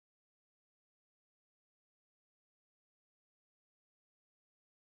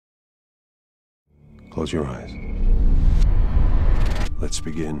Close your eyes. Let's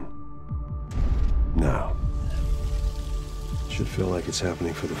begin. Now. It should feel like it's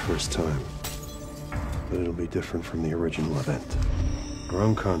happening for the first time. But it'll be different from the original event. Your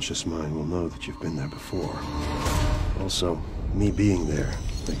unconscious mind will know that you've been there before. Also, me being there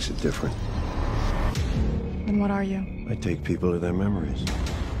makes it different. Then what are you? I take people to their memories.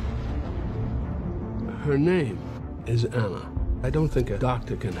 Her name is Anna. I don't think a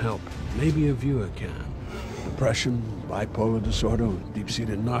doctor can help. Maybe a viewer can. Depression, bipolar disorder,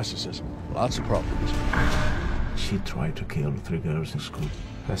 deep-seated narcissism. Lots of problems. She tried to kill 3 girls in school.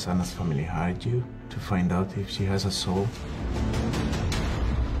 Has Anna's family hired you to find out if she has a soul?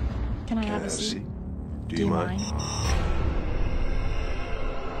 Can I have a Cassie, seat? do you mind?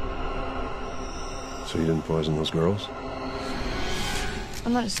 So you didn't poison those girls?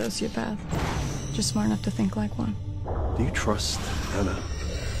 I'm not a sociopath. Just smart enough to think like one. Do you trust Anna?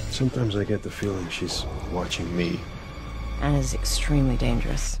 Sometimes I get the feeling she's watching me. Anna's extremely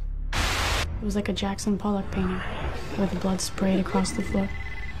dangerous. It was like a Jackson Pollock painting, where the blood sprayed across the floor.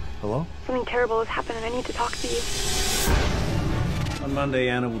 Hello? Something terrible has happened and I need to talk to you. On Monday,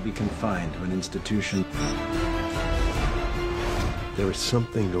 Anna will be confined to an institution. There is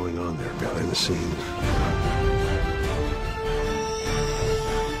something going on there behind the scenes.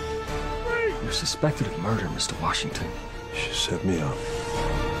 You're suspected of murder, Mr. Washington. She set me up.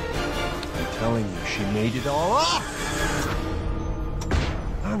 I'm telling you, she made it all up!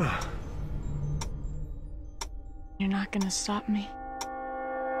 Anna! You're not gonna stop me.